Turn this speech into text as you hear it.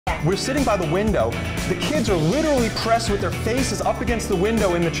We're sitting by the window. The kids are literally pressed with their faces up against the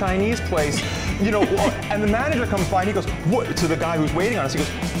window in the Chinese place, you know, and the manager comes by and he goes, what, to the guy who's waiting on us, he goes,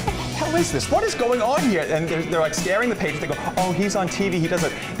 what the hell is this? What is going on here? And they're like scaring the patrons. They go, oh, he's on TV, he does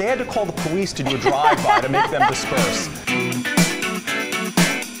it. They had to call the police to do a drive-by to make them disperse.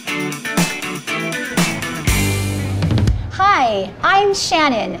 Hi, I'm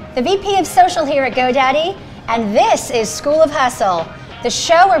Shannon, the VP of Social here at GoDaddy, and this is School of Hustle, the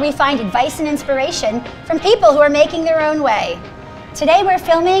show where we find advice and inspiration from people who are making their own way. Today we're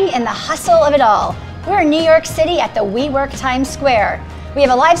filming in the hustle of it all. We're in New York City at the WeWork Times Square. We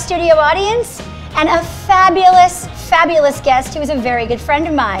have a live studio audience and a fabulous, fabulous guest who is a very good friend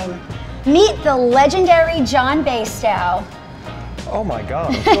of mine. Meet the legendary John Basedow. Oh my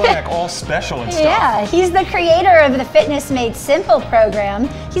God, I'm feeling like all special and stuff. Yeah, he's the creator of the Fitness Made Simple program.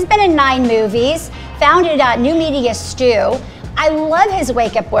 He's been in 9 movies, founded New Media Stew. I love his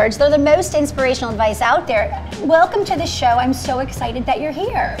wake-up words. They're the most inspirational advice out there. Welcome to the show. I'm so excited that you're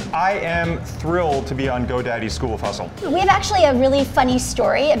here. I am thrilled to be on GoDaddy's School of Hustle. We have actually a really funny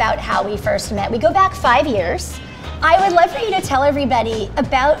story about how we first met. We go back 5 years. I would love for you to tell everybody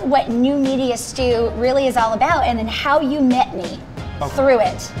about what New Media Stew really is all about and then how you met me through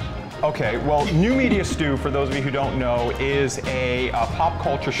it. Okay, well, New Media Stew, for those of you who don't know, is a pop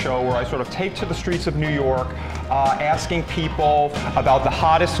culture show where I sort of take to the streets of New York, asking people about the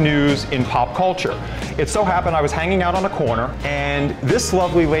hottest news in pop culture. It so happened I was hanging out on a corner, and this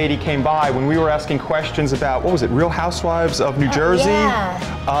lovely lady came by when we were asking questions about, what was it, Real Housewives of New Jersey? Yeah.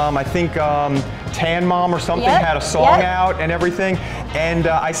 I think Tan Mom or something had a song out and everything. And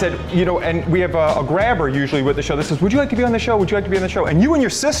I said, you know, and we have a grabber usually with the show that says, would you like to be on the show? Would you like to be on the show? And you and your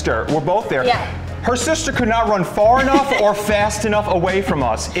sister were both there. Yeah. Her sister could not run far enough or fast enough away from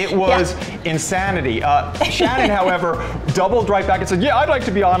us. It was insanity. Shannon, however, doubled right back and said, yeah, I'd like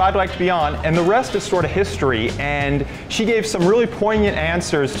to be on, I'd like to be on. And the rest is sort of history. And she gave some really poignant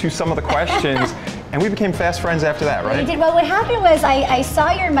answers to some of the questions. And we became fast friends after that, right? We did. Well, what happened was I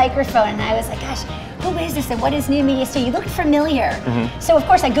saw your microphone and I was like, gosh, who is this and what is New Media Stew? You looked familiar. So of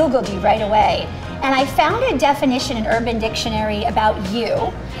course I Googled you right away. And I found a definition in Urban Dictionary about you.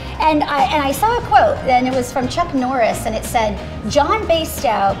 And I saw a quote, and it was from Chuck Norris, and it said, John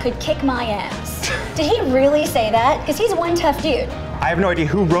Basedow could kick my ass. Did he really say that? Because he's one tough dude. I have no idea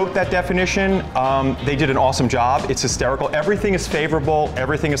who wrote that definition. They did an awesome job. It's hysterical. Everything is favorable.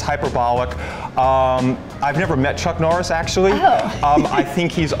 Everything is hyperbolic. I've never met Chuck Norris, actually. I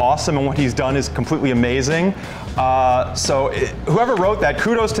think he's awesome, and what he's done is completely amazing. Whoever wrote that,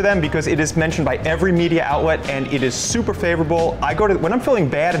 kudos to them, because it is mentioned by every media outlet, and it is super favorable. I go to, when I'm feeling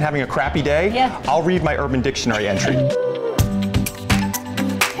bad and having a crappy day, I'll read my Urban Dictionary entry.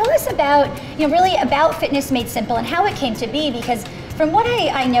 Tell us about, you know, really about Fitness Made Simple and how it came to be, because from what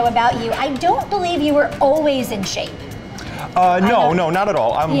I know about you, I don't believe you were always in shape. No, not at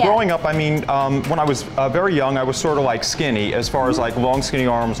all. Growing up, I mean, when I was very young, I was sort of like skinny, as far as like long skinny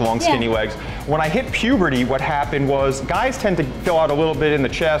arms, long skinny legs. When I hit puberty, what happened was guys tend to fill out a little bit in the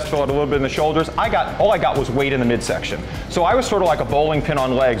chest, fill out a little bit in the shoulders. All I got was weight in the midsection. So I was sort of like a bowling pin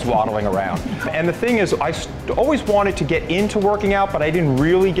on legs waddling around. And the thing is, I always wanted to get into working out, but I didn't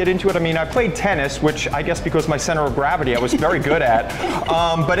really get into it. I mean, I played tennis, which I guess because my center of gravity I was very good at.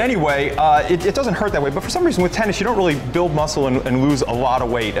 But anyway, it doesn't hurt that way. But for some reason with tennis, you don't really build muscle and lose a lot of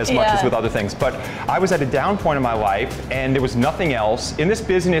weight as much as with other things. But I was at a down point in my life, and there was nothing else. In this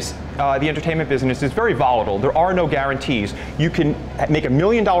business, the entertainment business is very volatile. There are no guarantees. You can make $1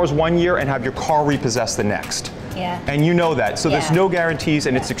 million one year and have your car repossessed the next. And you know that. So there's no guarantees,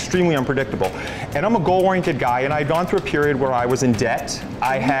 and it's extremely unpredictable. And I'm a goal-oriented guy, and I'd gone through a period where I was in debt.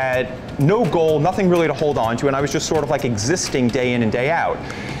 I had no goal, nothing really to hold on to, and I was just sort of like existing day in and day out.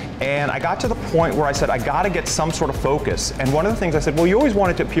 And I got to the point where I said, I gotta get some sort of focus. And one of the things I said, well, you always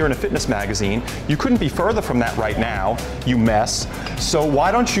wanted to appear in a fitness magazine. You couldn't be further from that right now, you mess. So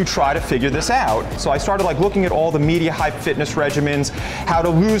why don't you try to figure this out? So I started like looking at all the media hype fitness regimens, how to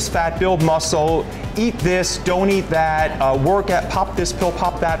lose fat, build muscle, eat this, don't eat that, work at, pop this pill,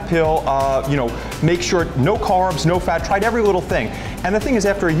 pop that pill, you know, make sure no carbs, no fat, tried every little thing. And the thing is,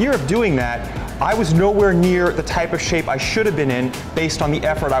 after a year of doing that, I was nowhere near the type of shape I should have been in based on the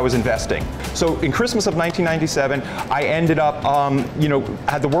effort I was investing. So in Christmas of 1997, I ended up, you know,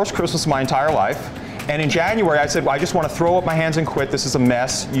 had the worst Christmas of my entire life. And in January, I said, well, I just want to throw up my hands and quit. This is a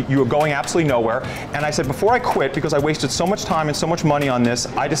mess. You are going absolutely nowhere. And I said, before I quit, because I wasted so much time and so much money on this,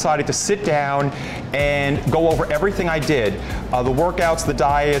 I decided to sit down and go over everything I did. The workouts, the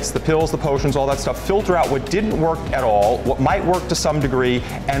diets, the pills, the potions, all that stuff. Filter out what didn't work at all, what might work to some degree,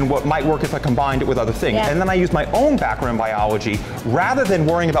 and what might work if I combined it with other things. And then I used my own background in biology, rather than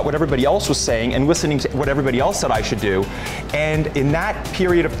worrying about what everybody else was saying and listening to what everybody else said I should do. And in that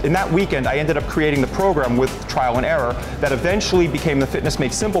period in that weekend, I ended up creating the program with trial and error that eventually became the Fitness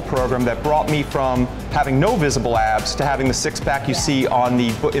Made Simple program that brought me from having no visible abs to having the six-pack you see on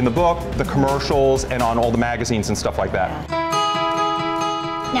in the book, the commercials, and on all the magazines and stuff like that.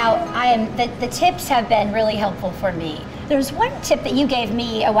 Now, the tips have been really helpful for me. There's one tip that you gave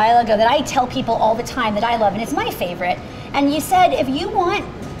me a while ago that I tell people all the time that I love, and it's my favorite. And you said, if you want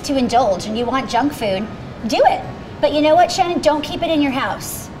to indulge and you want junk food, do it. But you know what, Shannon? Don't keep it in your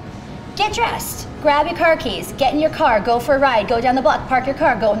house. Get dressed, grab your car keys, get in your car, go for a ride, go down the block, park your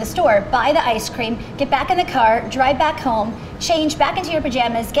car, go in the store, buy the ice cream, get back in the car, drive back home, change back into your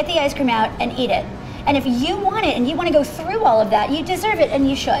pajamas, get the ice cream out, and eat it. And if you want it and you want to go through all of that, you deserve it and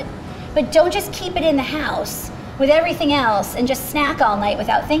you should. But don't just keep it in the house with everything else and just snack all night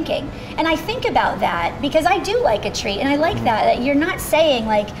without thinking. And I think about that because I do like a treat, and I like that you're not saying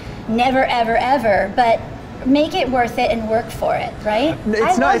like never, ever, ever, but make it worth it and work for it, right?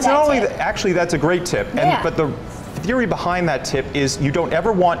 It's not only that, actually that's a great tip, but the theory behind that tip is you don't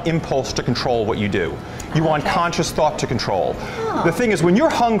ever want impulse to control what you do. You want conscious thought to control. The thing is, when you're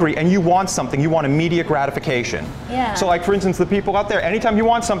hungry and you want something, you want immediate gratification. So like, for instance, the people out there, anytime you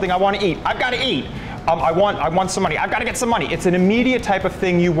want something, I want to eat, I've got to eat. I want some money, I've got to get some money. It's an immediate type of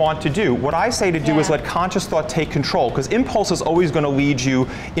thing you want to do. What I say to do is let conscious thought take control, because impulse is always going to lead you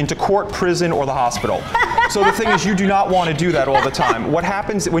into court, prison, or the hospital. So the thing is, you do not want to do that all the time. What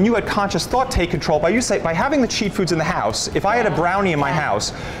happens when you let conscious thought take control, by having the cheat foods in the house, if I had a brownie in my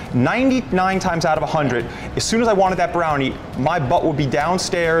house, 99 times out of 100, as soon as I wanted that brownie, my butt would be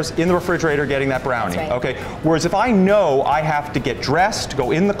downstairs in the refrigerator getting that brownie. Okay. Whereas if I know I have to get dressed,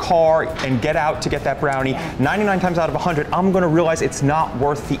 go in the car, and get out to get that brownie, 99 times out of 100, I'm going to realize it's not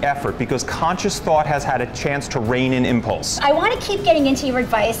worth the effort, because conscious thought has had a chance to rein in impulse. I want to keep getting into your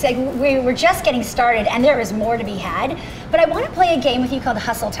advice. Like, we're just getting started, and there is more to be had. But I want to play a game with you called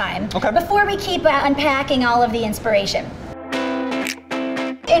Hustle Time. Before we keep unpacking all of the inspiration.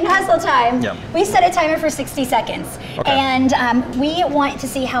 In Hustle Time, we set a timer for 60 seconds. And we want to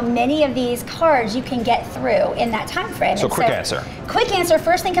see how many of these cards you can get through in that time frame. So quick answer. Quick answer,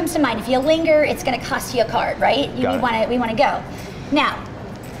 first thing comes to mind. If you linger, it's going to cost you a card, right? We want to go. Now,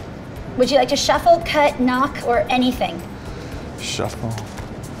 would you like to shuffle, cut, knock, or anything? Shuffle.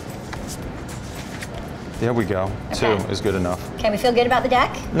 There we go. 2 is good enough. Okay, we feel good about the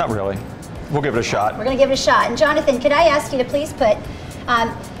deck? Not really. We'll give it a shot. We're going to give it a shot. And Jonathan, could I ask you to please put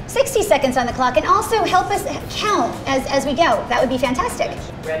 60 seconds on the clock, and also help us count as we go? That would be fantastic.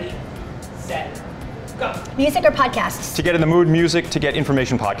 Ready, set, go. Music or podcasts? To get in the mood, music. To get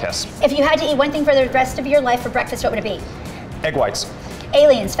information, podcasts. If you had to eat one thing for the rest of your life for breakfast, what would it be? Egg whites.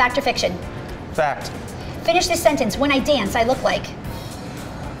 Aliens, fact or fiction? Fact. Finish this sentence. When I dance, I look like?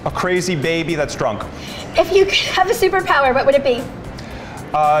 A crazy baby that's drunk. If you could have a superpower, what would it be?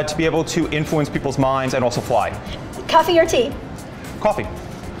 To be able to influence people's minds and also fly. Coffee or tea? Coffee.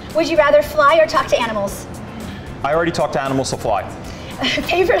 Would you rather fly or talk to animals? I already talked to animals, so fly.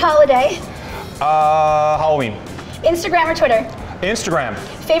 Favorite holiday? Halloween. Instagram or Twitter? Instagram.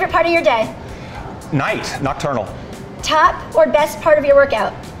 Favorite part of your day? Night, nocturnal. Top or best part of your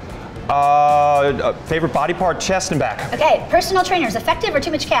workout? Favorite body part, chest and back. Okay, personal trainers, effective or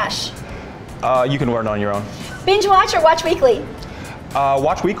too much cash? You can learn on your own. Binge watch or watch weekly?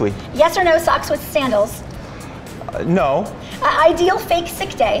 Watch weekly. Yes or no socks with sandals? No. Ideal fake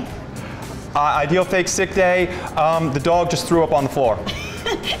sick day? Ideal fake sick day, the dog just threw up on the floor.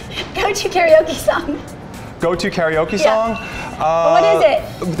 Go-to karaoke song? Go-to karaoke song? What is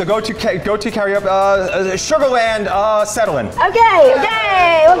it? The go-to karaoke, Sugarland, Settlin'. Okay,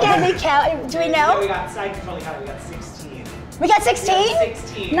 we'll count. Do we know? Yeah, we got 16. We got 16?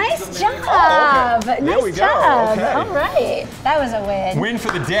 16. Nice job. Oh, okay. Nice we go. job. Okay. All right. That was a win. Win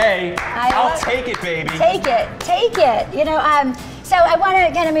for the day. I'll take it, baby. Take it. You know, so I want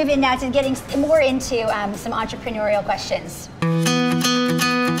to kind of move in now to getting more into some entrepreneurial questions.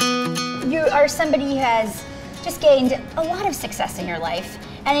 You are somebody who has just gained a lot of success in your life,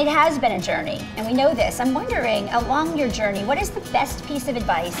 and it has been a journey, and we know this. I'm wondering, along your journey, what is the best piece of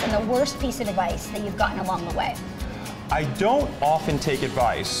advice and the worst piece of advice that you've gotten along the way? I don't often take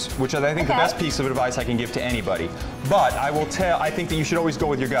advice, which is I think the best piece of advice I can give to anybody. But I think that you should always go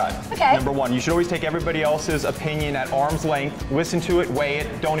with your gut. Okay. Number one, you should always take everybody else's opinion at arm's length, listen to it, weigh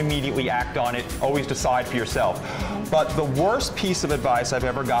it, don't immediately act on it, always decide for yourself. But the worst piece of advice I've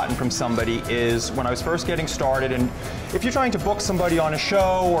ever gotten from somebody is when I was first getting started, and if you're trying to book somebody on a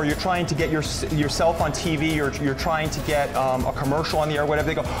show, or you're trying to get yourself on TV, or you're trying to get a commercial on the air, whatever,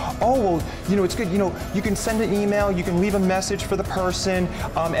 they go, oh, well, you know, it's good, you know, you can send an email, you can leave a message for the person,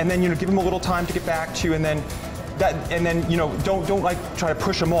 and then, you know, give them a little time to get back to you, and then you know, don't like try to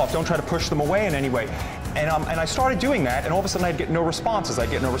push them off, don't try to push them away in any way. And I started doing that, and all of a sudden I'd get no responses.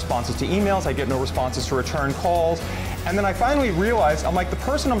 I'd get no responses to emails, I'd get no responses to return calls. And then I finally realized, I'm like, the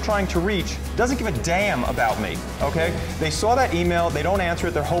person I'm trying to reach doesn't give a damn about me, okay? They saw that email, they don't answer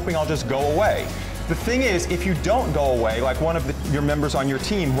it, they're hoping I'll just go away. The thing is, if you don't go away, like one of your members on your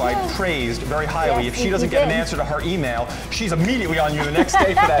team who I praised very highly, if she doesn't get an answer to her email, she's immediately on you the next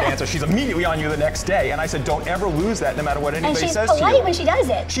day for that answer. She's immediately on you the next day. And I said, don't ever lose that, no matter what anybody says to you. And she's polite when she does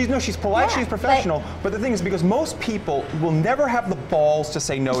it. She's polite, she's professional. But the thing is, because most people will never have the balls to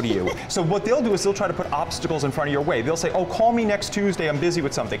say no to you. So what they'll do is they'll try to put obstacles in front of your way. They'll say, oh, call me next Tuesday, I'm busy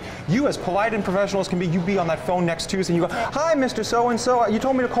with something. You, as polite and professional as can be, you be on that phone next Tuesday, and you go, hi, Mr. So-and-so, you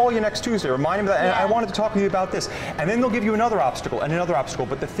told me to call you next Tuesday. Remind him that, and I wanted to talk to you about this. And then they'll give you another obstacle and another obstacle.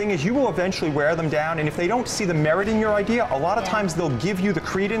 But the thing is, you will eventually wear them down, and if they don't see the merit in your idea, a lot of times they'll give you the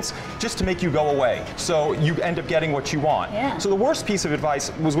credence just to make you go away. So you end up getting what you want. So the worst piece of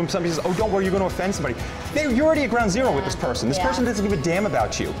advice was when somebody says, oh, don't worry, you're going to offend somebody. You're already at ground zero with this person. This person doesn't give a damn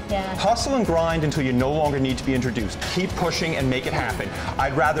about you. Hustle and grind until you no longer need to be introduced. Keep pushing and make it happen.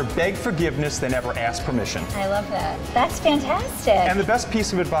 I'd rather beg forgiveness than ever ask permission. I love that. That's fantastic. And the best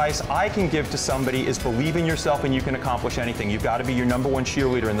piece of advice I can give to somebody is believe in yourself and you can accomplish anything. You've got to be your #1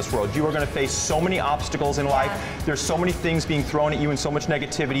 cheerleader in this world. You are going to face so many obstacles in life. There's so many things being thrown at you and so much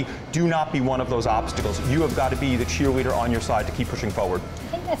negativity. Do not be one of those obstacles. You have got to be the cheerleader on your side to keep pushing forward. I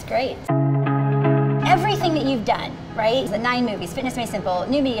think that's great. Everything that you've done, right? The 9 movies, Fitness Made Simple,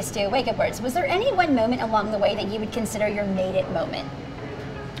 New Media Stew, Wake Up Words. Was there any one moment along the way that you would consider your made it moment?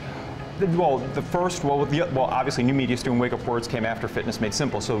 Well, the first, obviously New Media Stew and Wake Up Words came after Fitness Made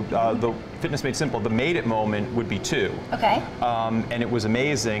Simple. So the Fitness Made Simple, the made it moment would be 2. Okay. And it was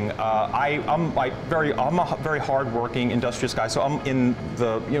amazing. I'm a very hardworking, industrious guy. So I'm in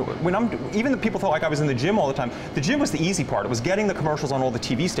the, even the people felt like I was in the gym all the time. The gym was the easy part. It was getting the commercials on all the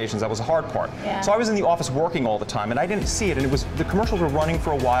TV stations that was the hard part. So I was in the office working all the time, and I didn't see it. And the commercials were running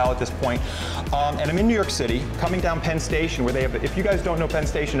for a while at this point. And I'm in New York City, coming down Penn Station, where they have, if you guys don't know, Penn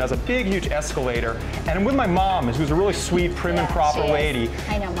Station has a big, huge escalator, and I'm with my mom, who's a really sweet, prim and proper lady.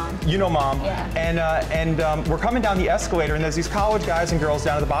 I know Mom. You know Mom. And we're coming down the escalator, and there's these college guys and girls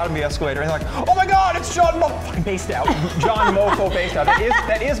down at the bottom of the escalator, and they're like, oh my God, it's John Basedow. John Mofo Basedow.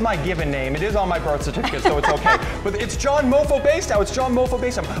 That is my given name. It is on my birth certificate, so it's okay. But it's John Mofo Basedow. It's John Mofo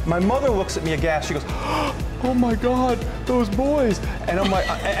Basedow. My mother looks at me aghast. She goes, oh my God, those boys. And I'm like,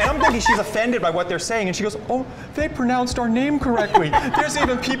 and I'm thinking she's offended by what they're saying, and she goes, oh, they pronounced our name correctly. There's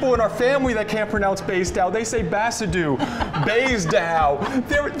even people in our family that can't pronounce Basedow. They say Basedow,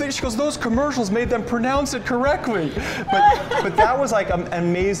 Basedow. She goes, those commercials made them pronounce it correctly. But that was like an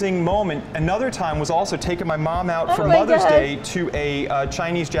amazing moment. Another time was also taking my mom out for Mother's Day to a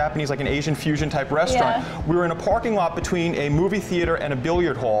Chinese, Japanese, like an Asian fusion type restaurant. We were in a parking lot between a movie theater and a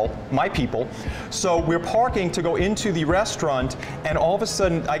billiard hall, my people. So we're parking to go into the restaurant, and all of a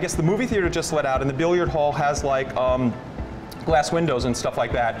sudden, I guess the movie theater just let out, and the billiard hall has like glass windows and stuff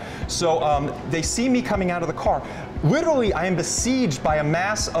like that. So they see me coming out of the car. Literally, I am besieged by a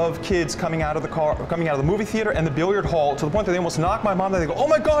mass of kids coming out of the car, coming out of the movie theater and the billiard hall, to the point that they almost knock my mom down. They go, oh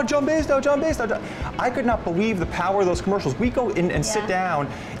my God, John Basedow, John Basedow. I could not believe the power of those commercials. We go in and sit down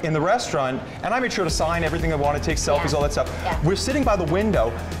in the restaurant, and I made sure to sign everything I wanted, take selfies, all that stuff. We're sitting by the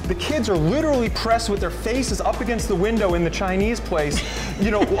window. The kids are literally pressed with their faces up against the window in the Chinese place,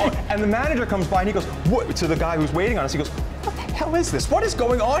 and the manager comes by and he goes, what? To the guy who's waiting on us, he goes, what the hell is this? What is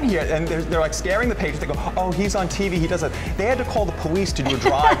going on here? And they're like scaring the patrons. They go, oh, he's on TV, he does it. They had to call the police to do a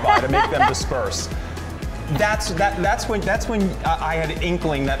drive-by to make them disperse. That's when I had an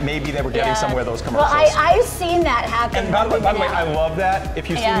inkling that maybe they were getting somewhere, those commercials. Well, I've seen that happen. And by the way, I love that. If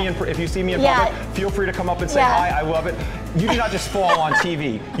you see me in public, feel free to come up and say hi. I love it. You do not just fall on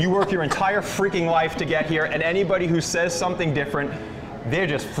TV. You work your entire freaking life to get here, and anybody who says something different, they're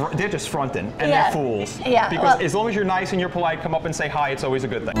just fronting, and they're fools. Because as long as you're nice and you're polite, come up and say hi, it's always a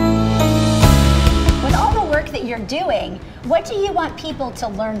good thing. With all the work that you're doing, what do you want people to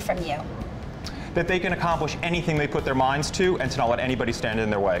learn from you? That they can accomplish anything they put their minds to, and to not let anybody stand in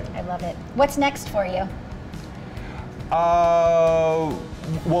their way. I love it. What's next for you?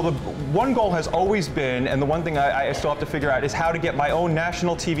 Well, the one goal has always been, and the one thing I still have to figure out, is how to get my own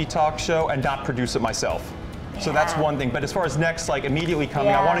national TV talk show and not produce it myself. So that's one thing. But as far as next, like immediately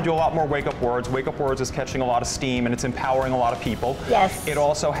coming, I want to do a lot more Wake Up Words. Wake Up Words is catching a lot of steam and it's empowering a lot of people. Yes. It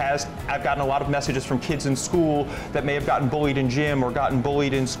also has, I've gotten a lot of messages from kids in school that may have gotten bullied in gym or gotten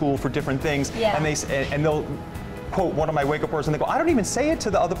bullied in school for different things. Yeah. And they'll quote one of my Wake Up Words and they go, I don't even say it to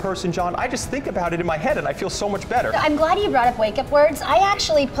the other person, John. I just think about it in my head and I feel so much better. I'm glad you brought up Wake Up Words. I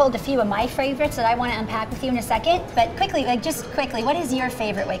actually pulled a few of my favorites that I want to unpack with you in a second. But quickly, just quickly, what is your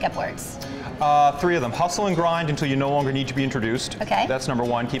favorite Wake Up Words? 3 of them. Hustle and grind until you no longer need to be introduced. Okay. That's number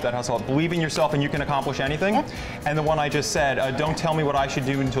 1. Keep that hustle up. Believe in yourself and you can accomplish anything. Yep. And the one I just said, don't tell me what I should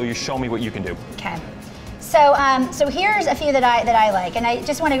do until you show me what you can do. Okay. So, so here's a few that I like, and I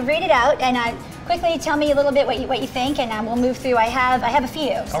just want to read it out and quickly tell me a little bit what you think, and we'll move through. I have a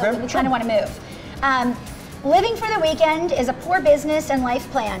few, so we kind of want to move. Living for the weekend is a poor business and life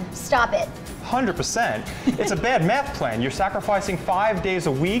plan. Stop it. 100%. It's a bad math plan. You're sacrificing 5 days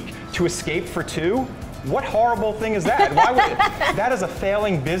a week to escape for 2. What horrible thing is that? Why would, that is a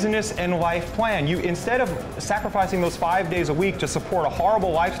failing business and life plan. You, instead of sacrificing those 5 days a week to support a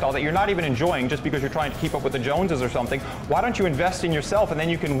horrible lifestyle that you're not even enjoying just because you're trying to keep up with the Joneses or something, why don't you invest in yourself and then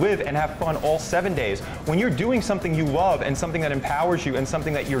you can live and have fun all 7 days? When you're doing something you love and something that empowers you and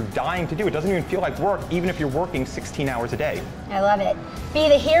something that you're dying to do, it doesn't even feel like work, even if you're working 16 hours a day. I love it. Be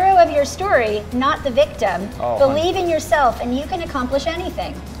the hero of your story, not the victim. Oh, believe in yourself and you can accomplish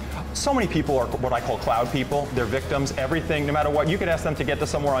anything. So many people are what I call cloud people. They're victims. Everything, no matter what, you could ask them to get to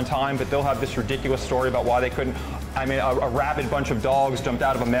somewhere on time, but they'll have this ridiculous story about why they couldn't. I mean, a rabid bunch of dogs jumped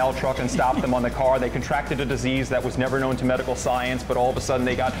out of a mail truck and stopped them on the car. They contracted a disease that was never known to medical science, but all of a sudden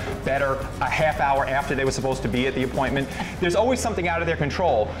they got better a half hour after they were supposed to be at the appointment. There's always something out of their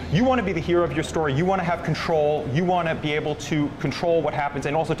control. You want to be the hero of your story. You want to have control. You want to be able to control what happens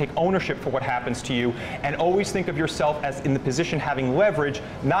and also take ownership for what happens to you. And always think of yourself as in the position having leverage,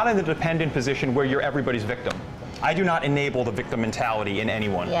 not in the dependent position where you're everybody's victim. I do not enable the victim mentality in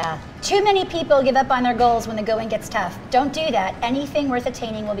anyone. Yeah. Too many people give up on their goals when the going gets tough. Don't do that. Anything worth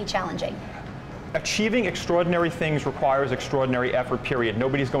attaining will be challenging. Achieving extraordinary things requires extraordinary effort, period.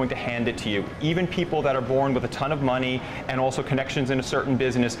 Nobody's going to hand it to you. Even people that are born with a ton of money and also connections in a certain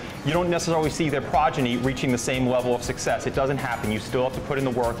business, you don't necessarily see their progeny reaching the same level of success. It doesn't happen. You still have to put in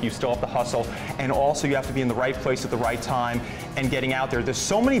the work, you still have to hustle, and also you have to be in the right place at the right time and getting out there. There's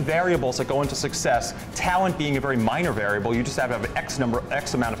so many variables that go into success, talent being a very minor variable. You just have to have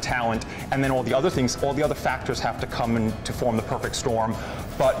X amount of talent, and then all the other things, all the other factors have to come in to form the perfect storm.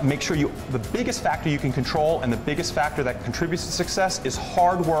 But make sure the biggest factor you can control and the biggest factor that contributes to success is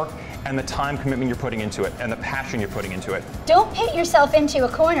hard work and the time commitment you're putting into it and the passion you're putting into it. Don't pit yourself into a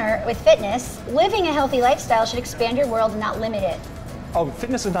corner with fitness. Living a healthy lifestyle should expand your world and not limit it. Oh,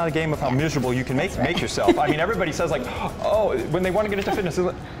 fitness is not a game of how miserable you can make yourself. I mean, everybody says like, oh, when they want to get into fitness,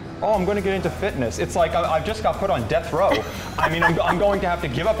 oh, I'm going to get into fitness. It's like I've just got put on death row. I mean, I'm going to have to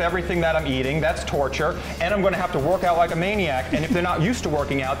give up everything that I'm eating. That's torture. And I'm going to have to work out like a maniac. And if they're not used to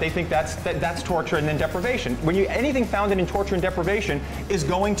working out, they think that's torture and then deprivation. When anything founded in torture and deprivation is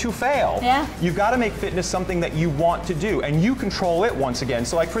going to fail. Yeah. You've got to make fitness something that you want to do. And you control it once again.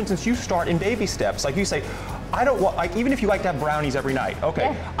 So like, for instance, you start in baby steps. Like you say, I don't want, like, even if you like to have brownies every night, okay,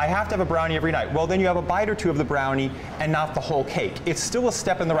 yeah. I have to have a brownie every night. Well, then you have a bite or two of the brownie and not the whole cake. It's still a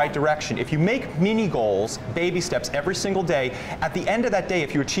step in the right direction. If you make mini goals, baby steps every single day, at the end of that day,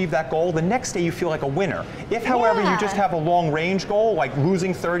 if you achieve that goal, the next day you feel like a winner. If, however, you just have a long range goal, like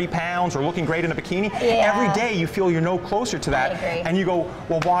losing 30 pounds or looking great in a bikini, every day you feel you're no closer to that. And you go,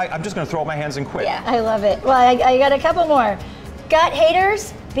 well, why? I'm just going to throw up my hands and quit. Yeah, I love it. Well, I got a couple more. Got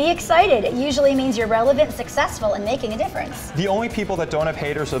haters? Be excited. It usually means you're relevant, successful, and making a difference. The only people that don't have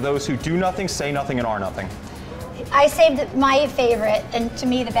haters are those who do nothing, say nothing, and are nothing. I saved my favorite, and to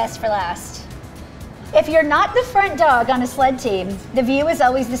me the best for last. If you're not the front dog on a sled team, the view is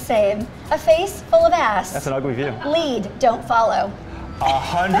always the same. A face full of ass. That's an ugly view. Lead, don't follow.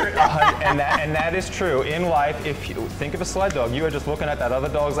 100, and that is true. In life, if you think of a sled dog, you are just looking at that other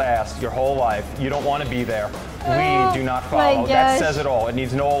dog's ass your whole life. You don't want to be there. Lead, do not follow. That says it all. It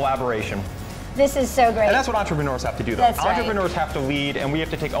needs no elaboration. This is so great. And that's what entrepreneurs have to do, though. That's entrepreneurs have to lead, and we have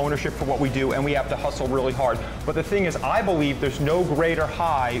to take ownership for what we do, and we have to hustle really hard. But the thing is, I believe there's no greater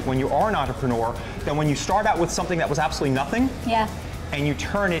high when you are an entrepreneur than when you start out with something that was absolutely nothing. Yeah. And you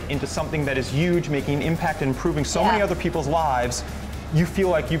turn it into something that is huge, making an impact and improving so many other people's lives. You feel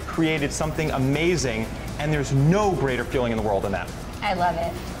like you've created something amazing, and there's no greater feeling in the world than that. I love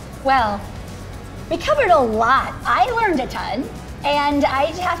it. Well, we covered a lot. I learned a ton, and I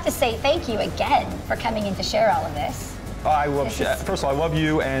have to say thank you again for coming in to share all of this. I love, first of all, I love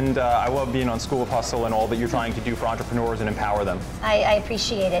you, and I love being on School of Hustle and all that you're trying to do for entrepreneurs and empower them. I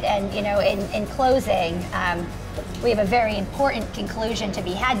appreciate it, and you know, in closing, we have a very important conclusion to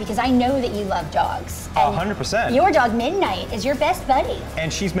be had because I know that you love dogs. 100%. Your dog Midnight is your best buddy.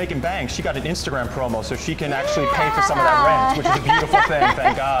 And she's making bank. She got an Instagram promo, so she can actually pay for some of that rent, which is a beautiful thing,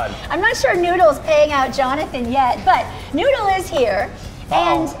 thank God. I'm not sure Noodle's paying out Jonathan yet, but Noodle is here,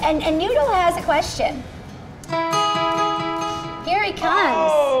 and Noodle has a question. Here he comes.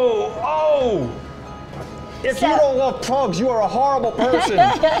 Oh! If you don't love pugs, you are a horrible person.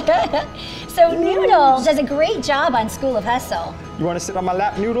 So Noodle does a great job on School of Hustle. You want to sit on my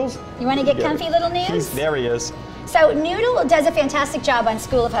lap, Noodles? You want to get comfy, little Noodles? There he is. So Noodle does a fantastic job on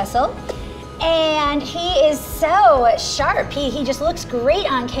School of Hustle, and he is so sharp. He just looks great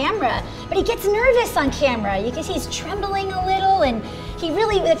on camera, but he gets nervous on camera. You can see he's trembling a little, and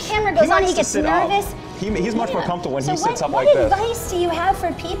the camera goes on, he gets nervous. He's much more comfortable when he sits up like this. this. What advice do you have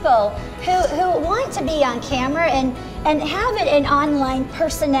for people who want to be on camera and have an online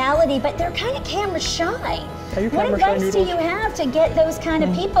personality, but they're kind of camera shy? What advice do you have to get those kind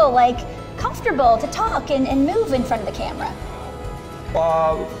of people like comfortable to talk and move in front of the camera?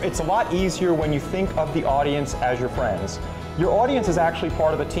 It's a lot easier when you think of the audience as your friends. Your audience is actually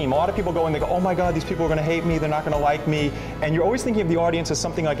part of the team. A lot of people go and they go, oh my God, these people are gonna hate me, they're not gonna like me. And you're always thinking of the audience as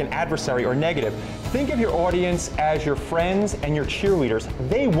something like an adversary or negative. Think of your audience as your friends and your cheerleaders.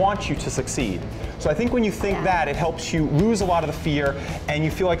 They want you to succeed. So I think when you think that, it helps you lose a lot of the fear and you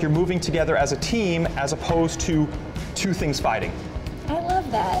feel like you're moving together as a team as opposed to two things fighting. I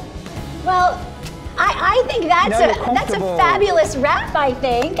love that. Well, I think that's a fabulous wrap, I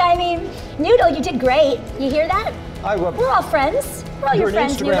think. I mean, Noodle, you did great. You hear that? We're all friends. We're all your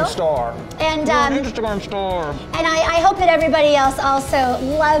friends, Noodle. You're an Instagram star. And, you're an Instagram star. And I hope that everybody else also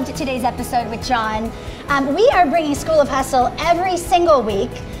loved today's episode with John. We are bringing School of Hustle every single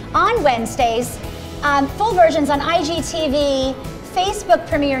week on Wednesdays. Full versions on IGTV, Facebook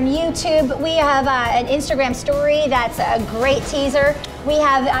premiere, and YouTube. We have an Instagram story that's a great teaser. We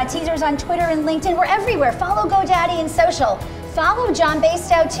have teasers on Twitter and LinkedIn. We're everywhere. Follow GoDaddy and social. Follow John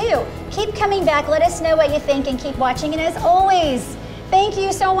Basedow too. Keep coming back. Let us know what you think and keep watching. And as always, thank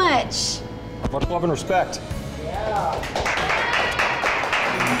you so much. Much love and respect. Yeah.